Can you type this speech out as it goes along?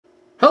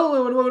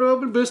Hello and welcome to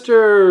Open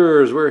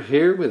Boosters. We're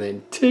here with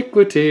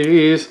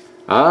Antiquities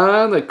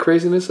on the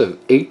craziness of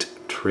 8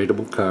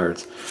 tradable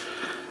cards.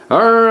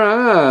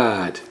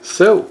 Alright,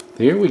 so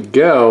here we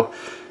go.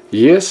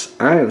 Yes,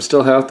 I am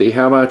still healthy.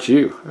 How about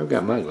you? I've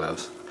got my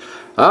gloves.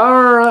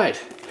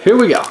 Alright, here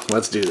we go.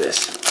 Let's do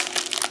this.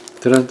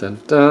 Dun dun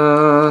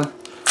dun.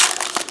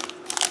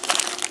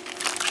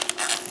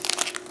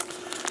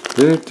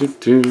 Do, do,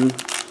 do.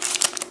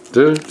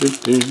 Do, do,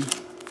 do.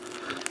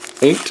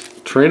 8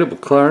 tradable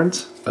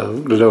cards.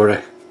 Oh, glory.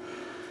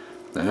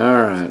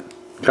 Alright.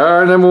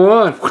 Card number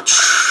 1.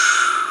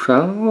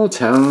 Oh,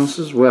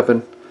 Towns'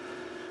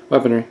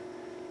 weaponry.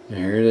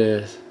 There it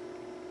is.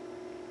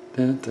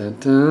 Dun, dun,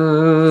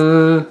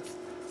 dun.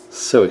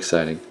 So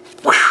exciting.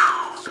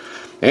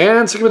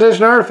 And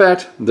Circumvention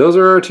Artifact. Those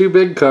are our 2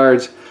 big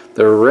cards.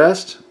 The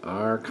rest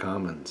are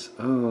commons.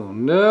 Oh,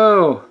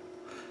 no.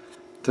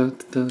 Dun,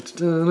 dun, dun,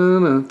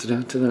 dun,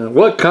 dun, dun, dun.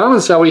 What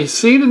commons shall we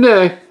see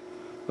today?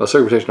 Oh,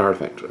 Circumvention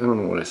Artifact. I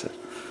don't know what I said.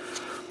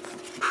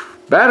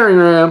 Battering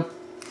Ram.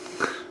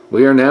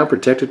 We are now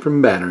protected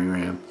from Battering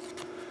Ram.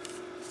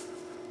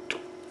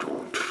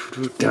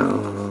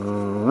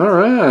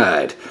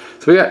 Alright.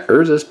 So we got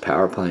Urza's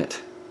Power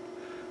Plant.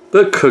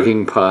 The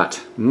Cooking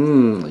Pot.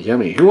 Mmm,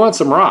 yummy. Who wants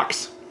some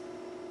rocks?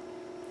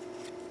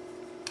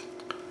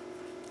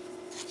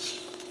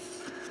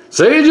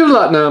 Sage of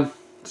Lutnam.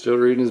 Still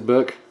reading his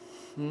book.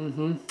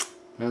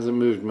 Hasn't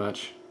moved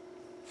much.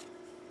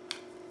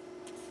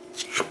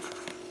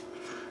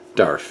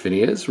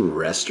 Darfinia's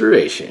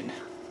Restoration.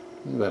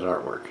 Look at that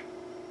artwork.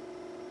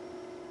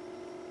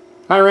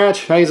 Hi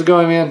Ratch, how's it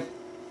going, man?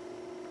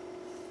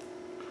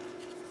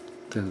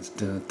 Dun,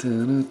 dun,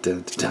 dun, dun,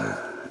 dun, dun.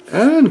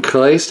 And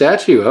clay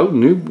statue. Oh,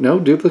 no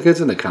duplicates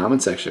in the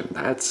comment section.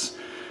 That's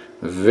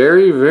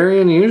very,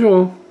 very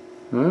unusual.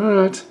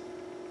 Alright.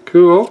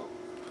 Cool.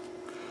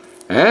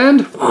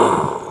 And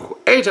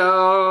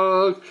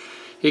Atog!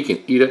 He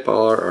can eat up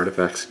all our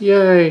artifacts.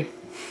 Yay!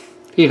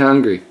 He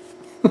hungry.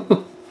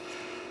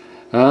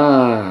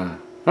 Alright,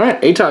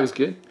 Atog's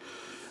good.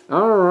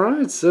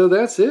 Alright, so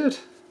that's it.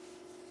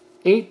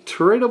 8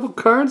 tradable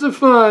cards of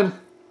fun.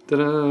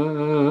 Ta-da!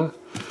 I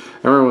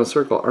remember when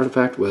Circle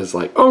Artifact was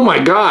like, oh my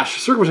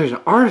gosh, Circumvention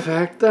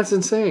Artifact? That's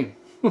insane.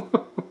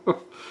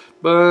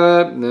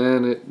 But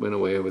then it went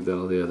away with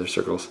all the other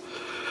circles.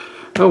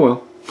 Oh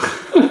well.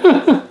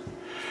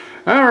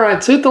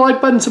 Alright, so hit the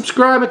like button,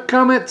 subscribe,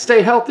 comment,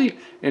 stay healthy,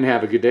 and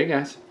have a good day,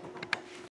 guys.